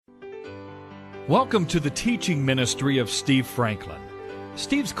Welcome to the teaching ministry of Steve Franklin.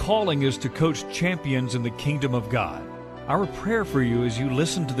 Steve's calling is to coach champions in the kingdom of God. Our prayer for you as you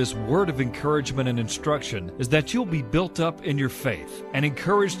listen to this word of encouragement and instruction is that you'll be built up in your faith and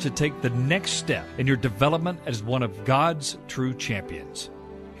encouraged to take the next step in your development as one of God's true champions.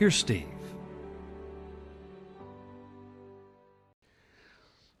 Here's Steve.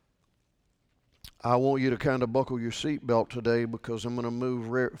 I want you to kind of buckle your seatbelt today because I'm going to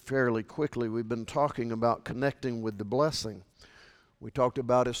move fairly quickly. We've been talking about connecting with the blessing. We talked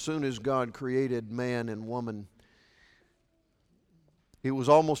about as soon as God created man and woman, it was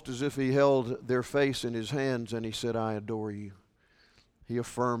almost as if He held their face in His hands and He said, I adore you. He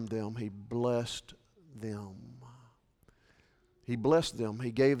affirmed them. He blessed them. He blessed them. He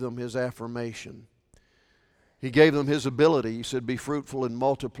gave them His affirmation. He gave them His ability. He said, be fruitful and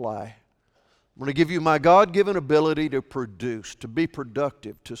multiply. I'm going to give you my God-given ability to produce, to be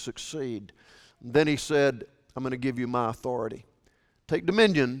productive, to succeed. And then He said, I'm going to give you my authority. Take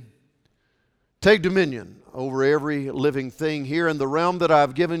dominion over every living thing here in the realm that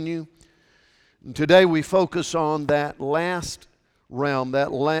I've given you. And today we focus on that last realm,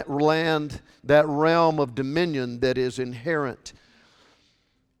 that land, that realm of dominion that is inherent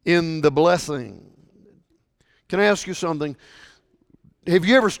in the blessing. Can I ask you something? Have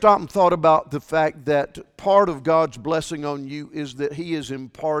you ever stopped and thought about the fact that part of God's blessing on you is that He has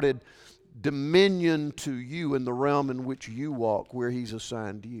imparted dominion to you in the realm in which you walk, where He's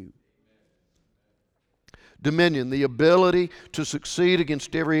assigned you? Dominion, the ability to succeed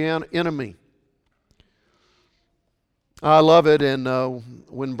against every enemy. I love it, and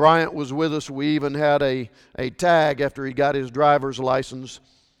when Bryant was with us, we even had a tag after he got his driver's license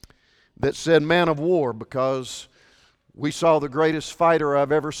that said man of war, because we saw the greatest fighter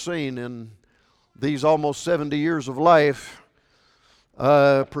I've ever seen in these almost 70 years of life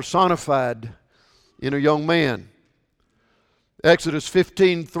personified in a young man. Exodus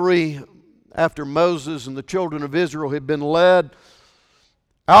 15:3, after Moses and the children of Israel had been led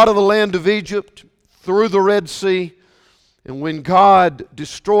out of the land of Egypt through the Red Sea, and when God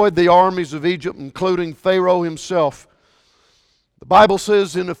destroyed the armies of Egypt, including Pharaoh himself, the Bible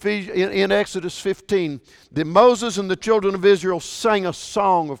says in Exodus 15 that Moses and the children of Israel sang a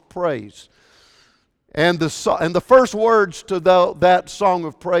song of praise. And the first words to that song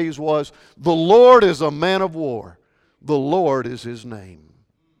of praise was, the Lord is a man of war. The Lord is His name.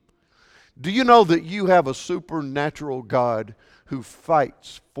 Do you know that you have a supernatural God who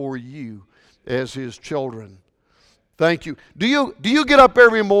fights for you as His children? Thank you. Do you get up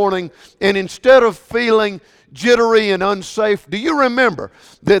every morning and instead of feeling jittery and unsafe, do you remember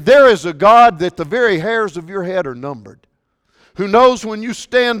that there is a God that the very hairs of your head are numbered, who knows when you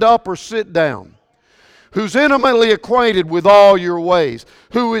stand up or sit down, who's intimately acquainted with all your ways,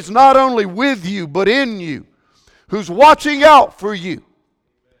 who is not only with you but in you, who's watching out for you?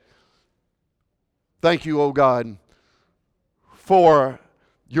 Thank you, O God, for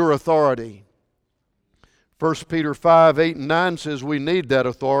your authority. 1 Peter 5:8 and 9 says we need that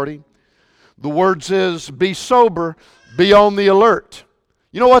authority. The Word says, be sober, be on the alert.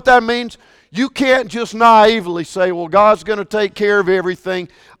 You know what that means? You can't just naively say, well, God's going to take care of everything.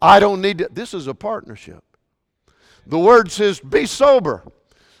 I don't need to. This is a partnership. The Word says, be sober,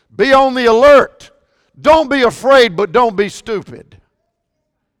 be on the alert. Don't be afraid, but don't be stupid.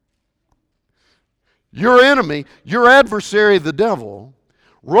 Your enemy, your adversary, the devil,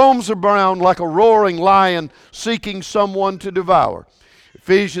 roams around like a roaring lion seeking someone to devour.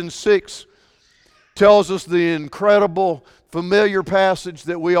 Ephesians 6 tells us the incredible, familiar passage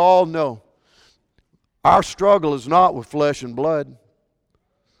that we all know. Our struggle is not with flesh and blood,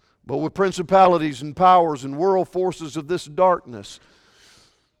 but with principalities and powers and world forces of this darkness.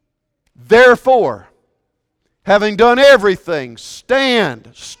 Therefore, having done everything,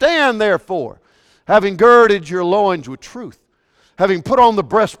 stand therefore, having girded your loins with truth, having put on the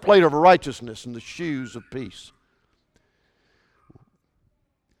breastplate of righteousness and the shoes of peace,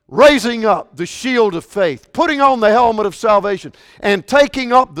 raising up the shield of faith, putting on the helmet of salvation, and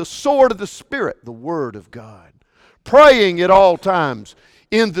taking up the sword of the Spirit, the Word of God, praying at all times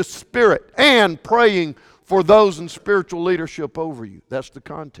in the Spirit, and praying for those in spiritual leadership over you. That's the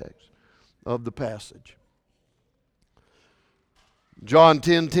context of the passage. John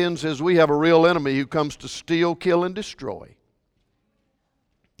 10:10 says we have a real enemy who comes to steal, kill, and destroy.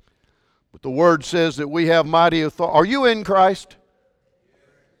 But the Word says that we have mighty authority. Are you in Christ?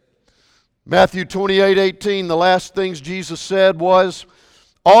 Matthew 28:18, the last things Jesus said was,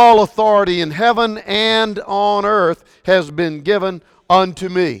 all authority in heaven and on earth has been given unto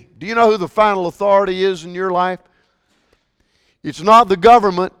me. Do you know who the final authority is in your life? It's not the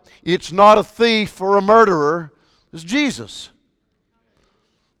government. It's not a thief or a murderer. It's Jesus.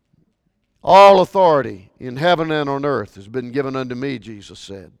 All authority in heaven and on earth has been given unto me, Jesus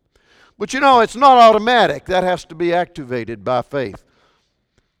said. But it's not automatic. That has to be activated by faith.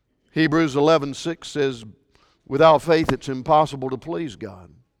 Hebrews 11:6 says, without faith it's impossible to please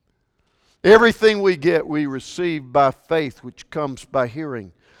God. Everything we get, we receive by faith, which comes by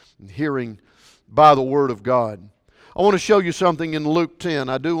hearing, and hearing by the Word of God. I want to show you something in Luke 10.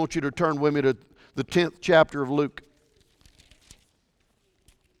 I do want you to turn with me to the 10th chapter of Luke.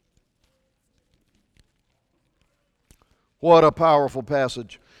 What a powerful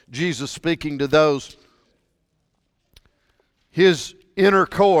passage. Jesus speaking to those, his inner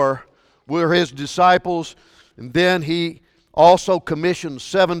core were his disciples, and then he also commissioned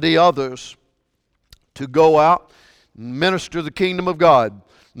 70 others to go out and minister the kingdom of God.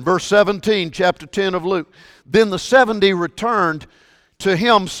 In verse 17, chapter 10 of Luke, then the 70 returned to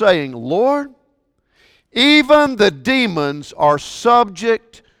him saying, Lord, even the demons are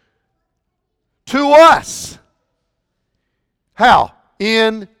subject to us. How?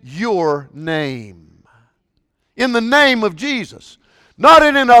 In your name. In the name of Jesus. Not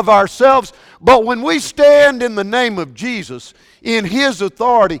in and of ourselves, but when we stand in the name of Jesus, in His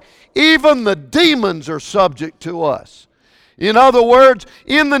authority, even the demons are subject to us. In other words,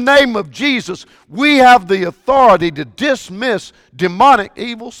 in the name of Jesus, we have the authority to dismiss demonic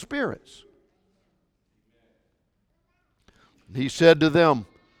evil spirits. He said to them,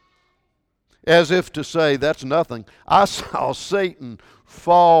 as if to say, that's nothing. I saw Satan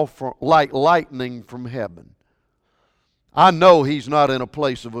fall like lightning from heaven. I know he's not in a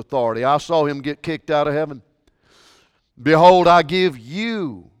place of authority. I saw him get kicked out of heaven. Behold, I give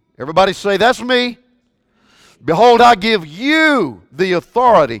you, everybody say, that's me. Behold, I give you the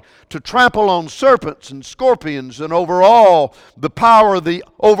authority to trample on serpents and scorpions and over all the power of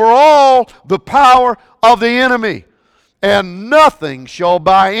the enemy. And nothing shall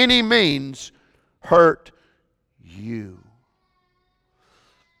by any means hurt you.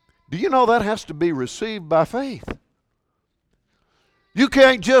 Do you know that has to be received by faith? You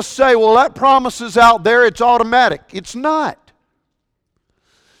can't just say, well, that promise is out there, it's automatic. It's not.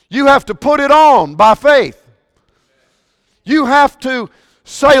 You have to put it on by faith. You have to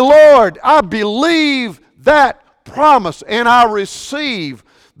say, Lord, I believe that promise and I receive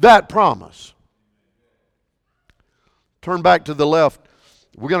that promise. Turn back to the left.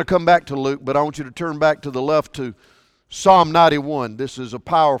 We're going to come back to Luke, but I want you to turn back to the left to Psalm 91. This is a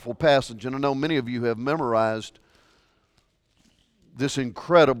powerful passage, and I know many of you have memorized this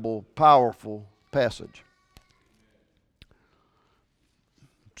incredible, powerful passage.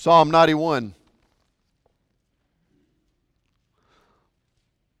 Psalm 91.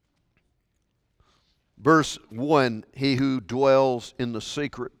 Verse 1, he who dwells in the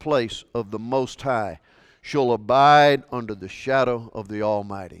secret place of the Most High shall abide under the shadow of the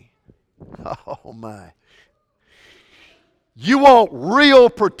Almighty. Oh my. You want real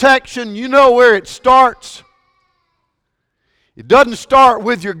protection, you know where it starts. It doesn't start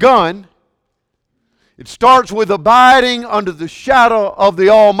with your gun. It starts with abiding under the shadow of the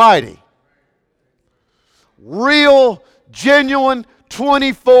Almighty. Real, genuine,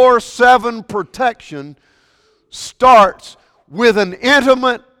 24/7 protection starts with an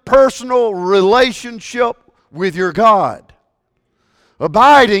intimate, personal relationship with your God.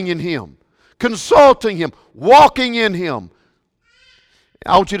 Abiding in Him, consulting Him, walking in Him.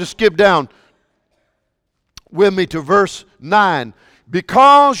 I want you to skip down with me to verse 9.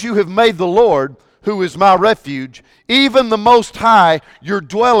 Because you have made the Lord, who is my refuge, even the Most High, your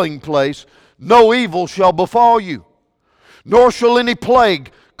dwelling place, no evil shall befall you, nor shall any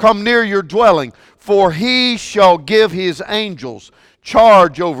plague come near your dwelling, for He shall give His angels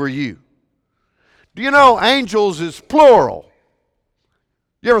charge over you. Do you know angels is plural?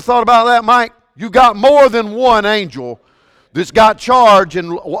 You ever thought about that, Mike? You got more than one angel that's got charge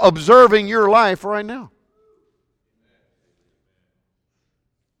and observing your life right now.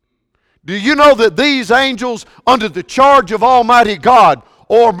 Do you know that these angels under the charge of Almighty God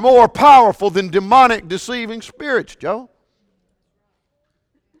are more powerful than demonic deceiving spirits, Joe?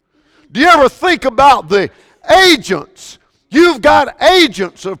 Do you ever think about the agents? You've got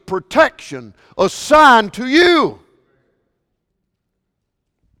agents of protection assigned to you.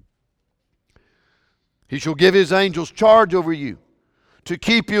 He shall give His angels charge over you to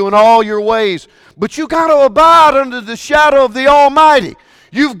keep you in all your ways. But you got to abide under the shadow of the Almighty.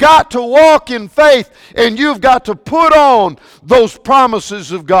 You've got to walk in faith, and you've got to put on those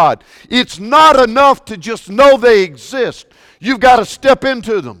promises of God. It's not enough to just know they exist. You've got to step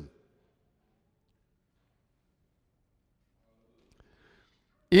into them.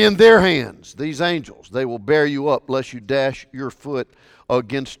 In their hands, these angels, they will bear you up, lest you dash your foot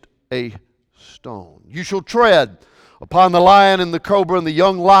against a stone. You shall tread upon the lion and the cobra and the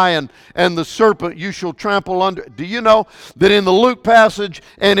young lion and the serpent you shall trample under. Do you know that in the Luke passage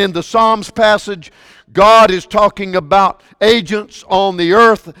and in the Psalms passage, God is talking about agents on the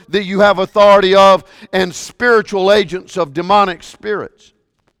earth that you have authority of and spiritual agents of demonic spirits.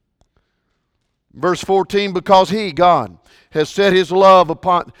 Verse 14, because He, God, has set His love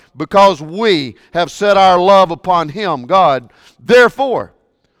upon, because we have set our love upon Him, God, therefore,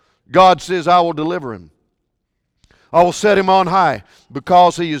 God says, I will deliver Him. I will set Him on high,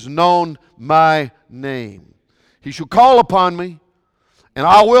 because He has known my name. He shall call upon me, and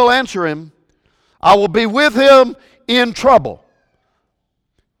I will answer him. I will be with him in trouble.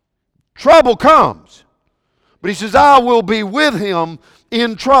 Trouble comes. But He says, I will be with him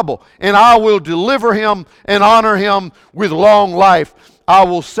in trouble, and I will deliver him and honor him with long life. I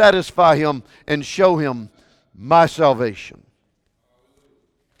will satisfy him and show him my salvation.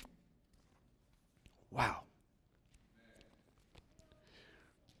 Wow.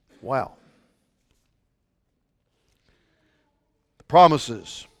 Wow. The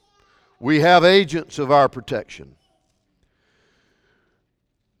promises. We have agents of our protection.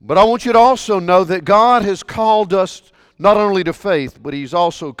 But I want you to also know that God has called us not only to faith, but He's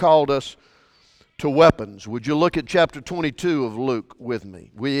also called us to weapons. Would you look at chapter 22 of Luke with me?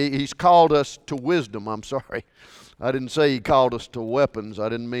 He's called us to wisdom. I'm sorry. I didn't say He called us to weapons. I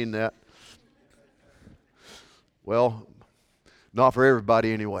didn't mean that. Well, not for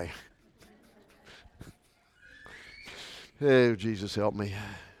everybody anyway. Oh, Jesus help me.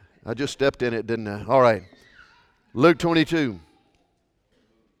 I just stepped in it, didn't I? All right. Luke 22.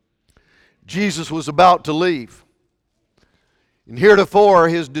 Jesus was about to leave. And heretofore,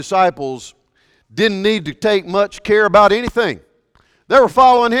 His disciples didn't need to take much care about anything. They were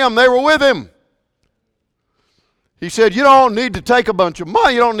following Him. They were with Him. He said, you don't need to take a bunch of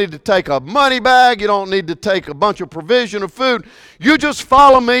money. You don't need to take a money bag. You don't need to take a bunch of provision of food. You just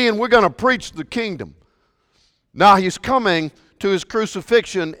follow me and we're going to preach the kingdom. Now He's coming to His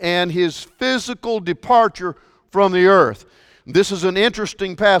crucifixion and His physical departure from the earth. This is an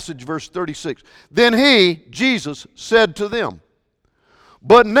interesting passage, verse 36. Then He, Jesus, said to them,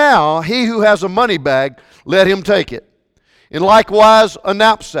 but now he who has a money bag, let him take it, and likewise a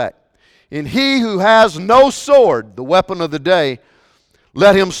knapsack. And he who has no sword, the weapon of the day,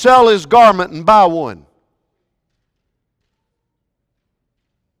 let him sell his garment and buy one.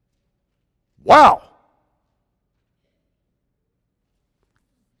 Wow.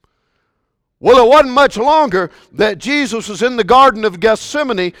 Well, it wasn't much longer that Jesus was in the Garden of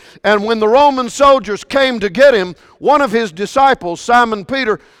Gethsemane, and when the Roman soldiers came to get Him, one of His disciples, Simon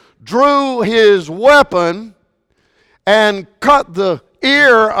Peter, drew his weapon and cut the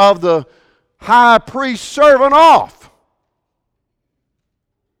ear of the high priest's servant off.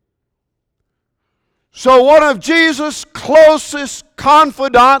 So one of Jesus' closest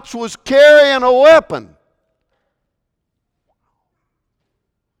confidants was carrying a weapon.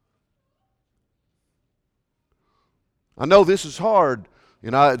 I know this is hard.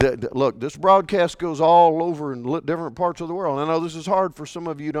 Look, this broadcast goes all over in different parts of the world. I know this is hard for some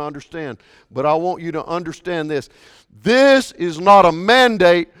of you to understand, but I want you to understand this. This is not a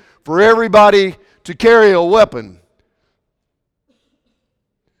mandate for everybody to carry a weapon.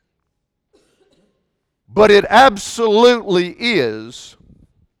 But it absolutely is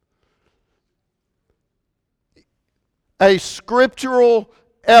a scriptural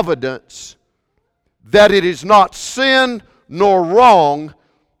evidence that it is not sin nor wrong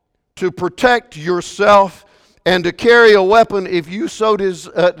to protect yourself and to carry a weapon if you so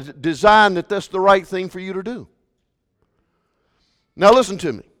design that that's the right thing for you to do. Now listen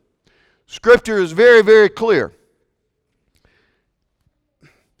to me. Scripture is very, very clear.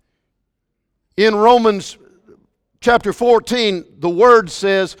 In Romans chapter 14, the Word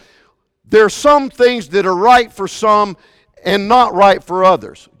says, there are some things that are right for some and not right for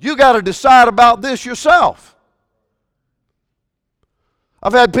others. You got to decide about this yourself.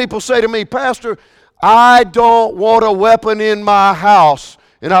 I've had people say to me, Pastor, I don't want a weapon in my house.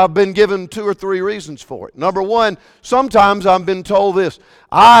 And I've been given 2 or 3 reasons for it. Number one, sometimes I've been told this.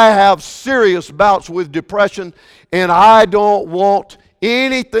 I have serious bouts with depression, and I don't want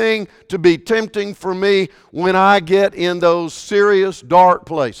anything to be tempting for me when I get in those serious, dark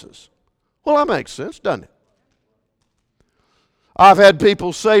places. Well, that makes sense, doesn't it? I've had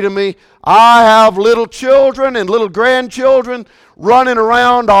people say to me, I have little children and little grandchildren running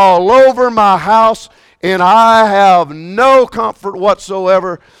around all over my house, and I have no comfort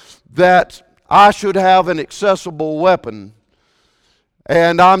whatsoever that I should have an accessible weapon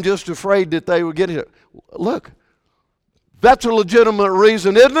And I'm just afraid that they would get it. Look, that's a legitimate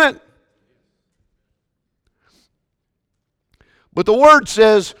reason, isn't it? But the Word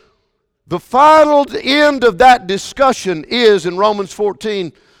says the final end of that discussion is in Romans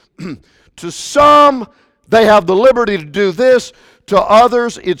 14, to some they have the liberty to do this, to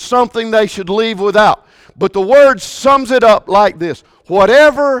others it's something they should leave without. But the Word sums it up like this: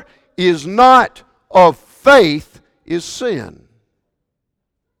 whatever is not of faith is sin.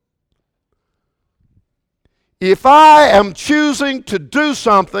 If I am choosing to do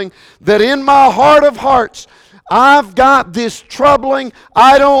something that in my heart of hearts I've got this troubling,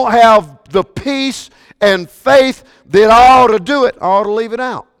 I don't have the peace and faith that I ought to do it, I ought to leave it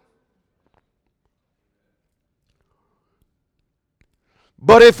out.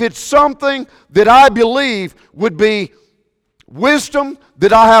 But if it's something that I believe would be wisdom,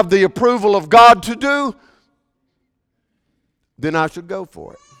 that I have the approval of God to do, then I should go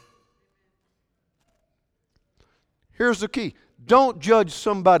for it. Here's the key. Don't judge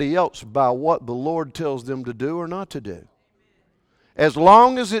somebody else by what the Lord tells them to do or not to do. As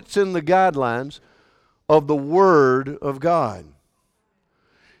long as it's in the guidelines of the Word of God.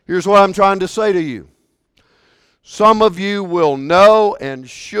 Here's what I'm trying to say to you. Some of you will know and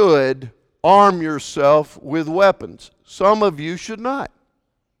should arm yourself with weapons. Some of you should not.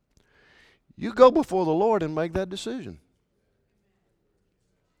 You go before the Lord and make that decision.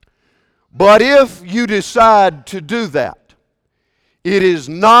 But if you decide to do that, it is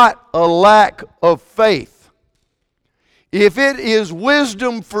not a lack of faith. If it is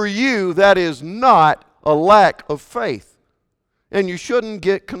wisdom for you, that is not a lack of faith. And you shouldn't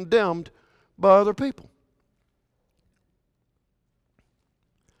get condemned by other people.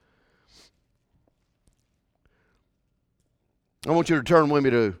 I want you to turn with me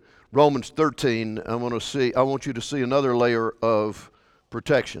to Romans 13. I want you to see another layer of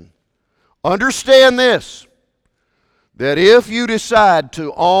protection. Understand this, that if you decide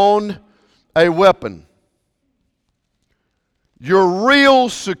to own a weapon, your real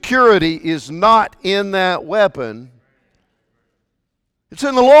security is not in that weapon. It's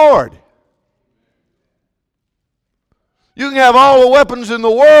in the Lord. You can have all the weapons in the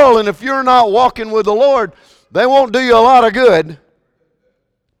world, and if you're not walking with the Lord, they won't do you a lot of good.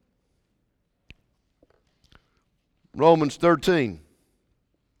 Romans 13.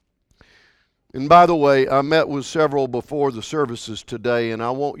 And by the way, I met with several before the services today, and I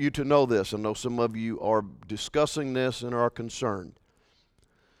want you to know this. I know some of you are discussing this and are concerned.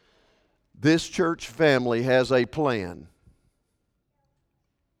 This church family has a plan.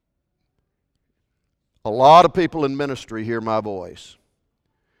 A lot of people in ministry hear my voice.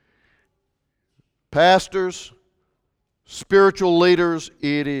 Pastors, spiritual leaders,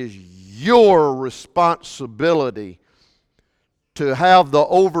 it is your responsibility to have the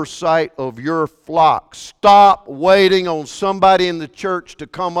oversight of your flock. Stop waiting on somebody in the church to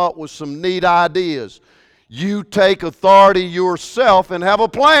come up with some neat ideas. You take authority yourself and have a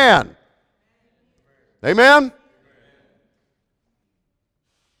plan. Amen?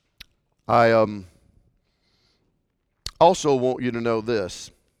 I also want you to know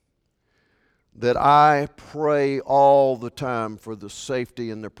this, that I pray all the time for the safety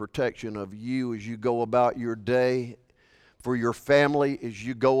and the protection of you as you go about your day, for your family as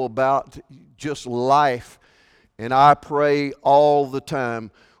you go about just life. And I pray all the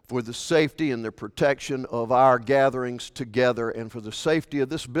time for the safety and the protection of our gatherings together and for the safety of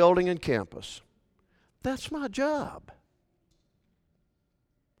this building and campus. That's my job.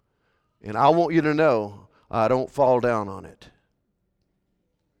 And I want you to know I don't fall down on it.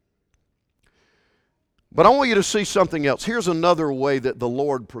 But I want you to see something else. Here's another way that the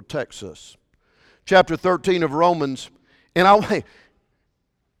Lord protects us. Chapter 13 of Romans. And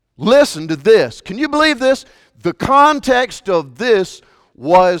listen to this. Can you believe this? The context of this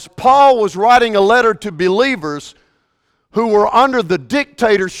was Paul was writing a letter to believers who were under the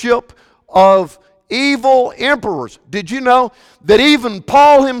dictatorship of evil emperors. Did you know that even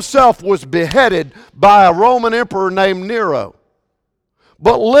Paul himself was beheaded by a Roman emperor named Nero?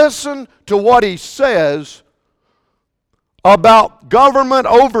 But listen to what he says about government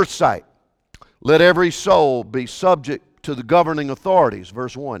oversight. Let every soul be subject to the governing authorities,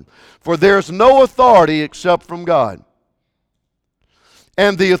 verse 1. For there's no authority except from God.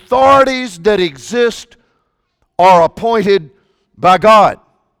 And the authorities that exist are appointed by God.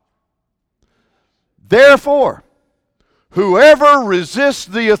 Therefore, whoever resists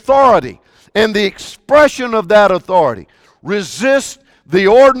the authority and the expression of that authority resists the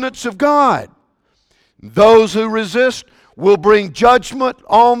ordinance of God. Those who resist will bring judgment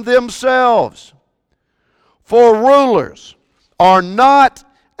on themselves. For rulers are not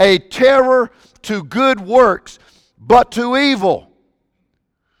a terror to good works, but to evil.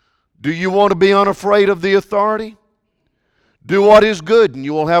 Do you want to be unafraid of the authority? Do what is good, and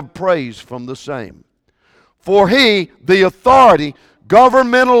you will have praise from the same. For he, the authority,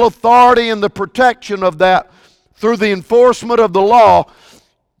 governmental authority and the protection of that through the enforcement of the law,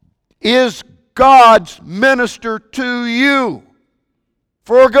 is God's minister to you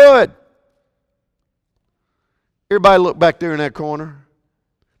for good. Everybody look back there in that corner.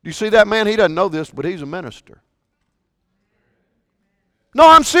 Do you see that man? He doesn't know this, but he's a minister. No,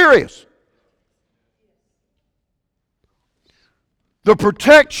 I'm serious. The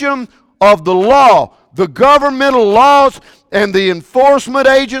protection of the law, the governmental laws and the enforcement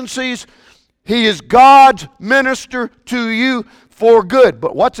agencies, he is God's minister to you for good.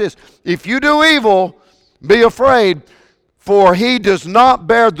 But watch this. If you do evil, be afraid, for he does not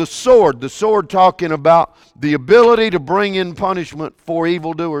bear the sword. The sword talking about the ability to bring in punishment for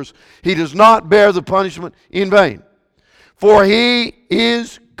evildoers. He does not bear the punishment in vain. For he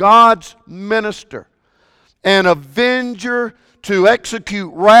is God's minister, an avenger to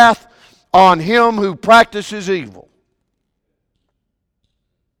execute wrath on him who practices evil.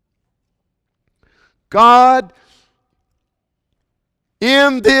 God,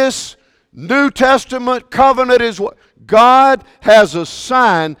 in this New Testament covenant, is what God has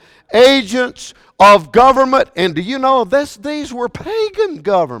assigned agents of government. And do you know these were pagan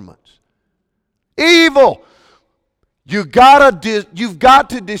governments? Evil. You've got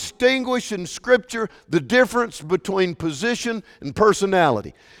to distinguish in Scripture the difference between position and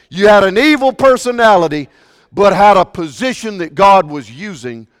personality. You had an evil personality, but had a position that God was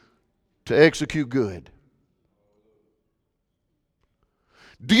using to execute good.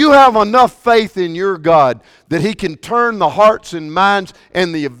 Do you have enough faith in your God that He can turn the hearts and minds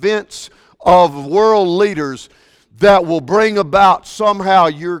and the events of world leaders that will bring about somehow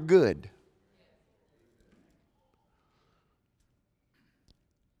your good?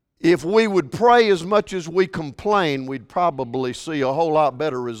 If we would pray as much as we complain, we'd probably see a whole lot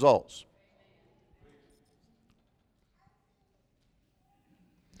better results.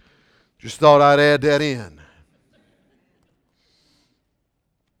 Just thought I'd add that in.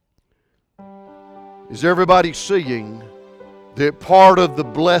 Is everybody seeing that part of the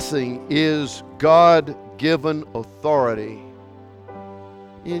blessing is God-given authority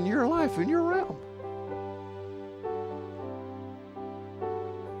in your life, in your realm?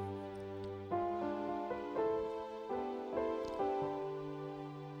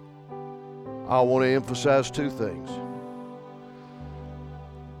 I want to emphasize two things.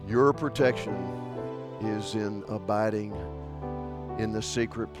 Your protection is in abiding in the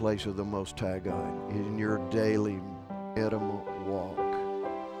secret place of the Most High God, in your daily intimate walk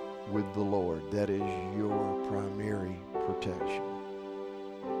with the Lord. That is your primary protection.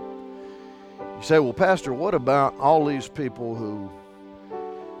 You say, well, Pastor, what about all these people who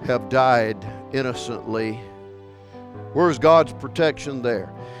have died innocently? Where's God's protection there?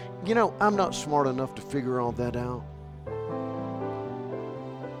 You know, I'm not smart enough to figure all that out.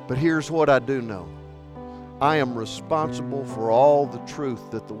 But here's what I do know. I am responsible for all the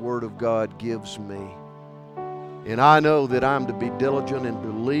truth that the Word of God gives me. And I know that I'm to be diligent in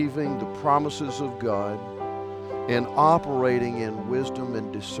believing the promises of God and operating in wisdom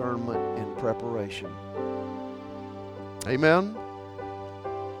and discernment and preparation. Amen?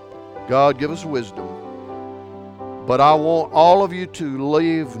 God, give us wisdom. But I want all of you to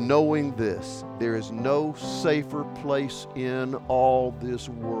leave knowing this. There is no safer place in all this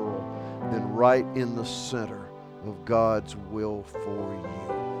world than right in the center of God's will for you.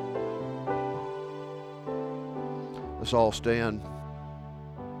 Let's all stand.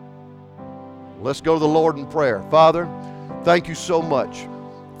 Let's go to the Lord in prayer. Father, thank you so much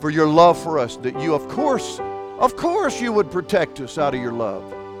for your love for us, that you, of course, you would protect us out of your love.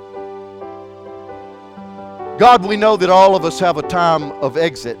 God, we know that all of us have a time of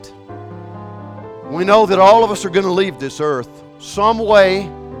exit. We know that all of us are going to leave this earth some way,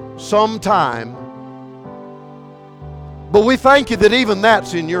 sometime. But we thank you that even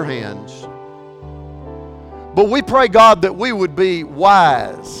that's in your hands. But we pray, God, that we would be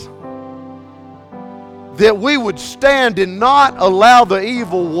wise, that we would stand and not allow the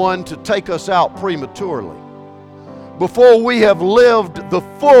evil one to take us out prematurely before we have lived the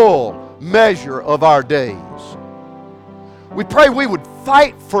full measure of our days. We pray we would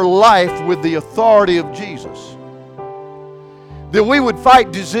fight for life with the authority of Jesus, that we would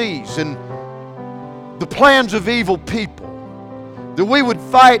fight disease and the plans of evil people, that we would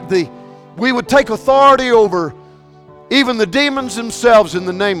we would take authority over even the demons themselves in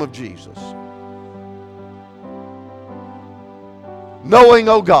the name of Jesus. knowing,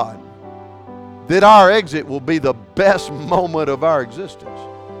 oh God, that our exit will be the best moment of our existence.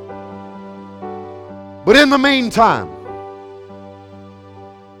 But in the meantime,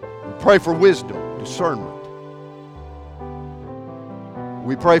 we pray for wisdom, discernment.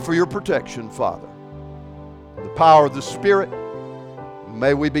 We pray for your protection, Father. The power of the Spirit.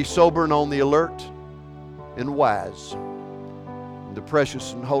 May we be sober and on the alert and wise. In the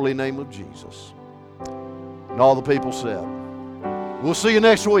precious and holy name of Jesus. And all the people said. We'll see you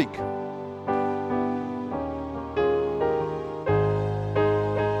next week.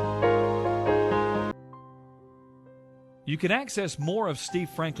 You can access more of Steve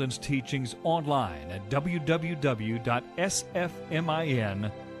Franklin's teachings online at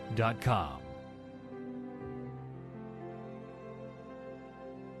www.sfmin.com.